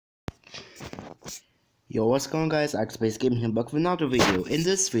Yo, what's going on, guys? Space Gaming here, back with another video. In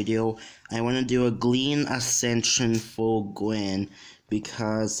this video, I want to do a Glean Ascension for Gwen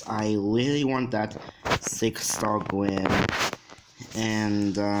because I really want that 6-star Gwen.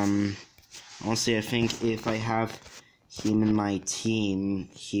 And honestly, I think if I have him in my team,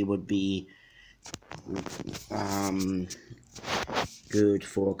 he would be good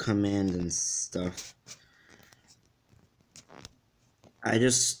for command and stuff. I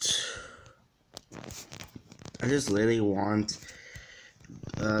just really want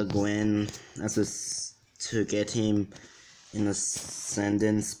Gwen to get him in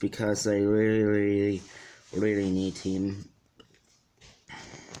Ascendance because I really need him.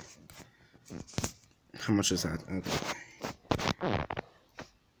 How much is that? Okay.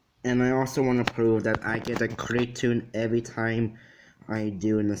 And I also want to prove that I get a crit tune every time I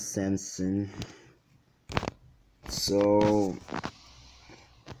do an Ascension. So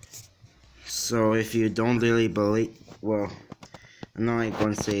if you don't really believe, well, I'm not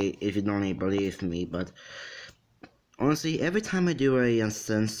going to say if you don't really believe me, but honestly, every time I do a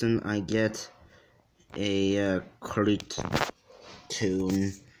Ascension, I get a crit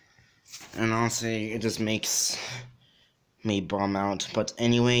tune, and honestly, it just makes me bum out. But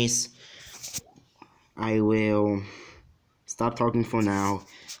anyways, I will stop talking for now.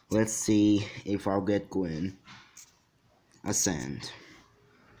 Let's see if I'll get Gwen. Ascend.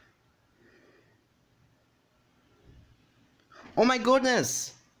 Oh my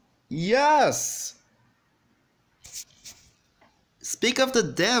goodness! Yes! Speak of the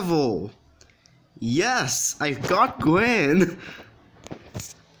devil! Yes! I got Gwen!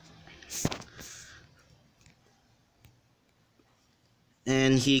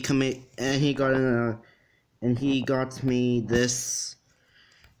 And he got me this.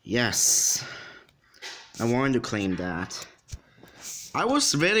 Yes. I wanted to claim that. I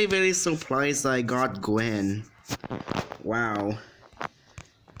was very surprised I got Gwen. Wow.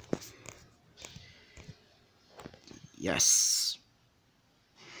 Yes.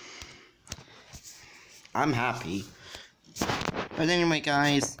 I'm happy. But anyway,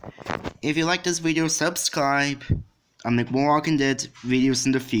 guys, if you like this video, subscribe. I'll make more Walking Dead videos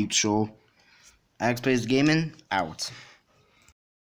in the future. Space Gaming out.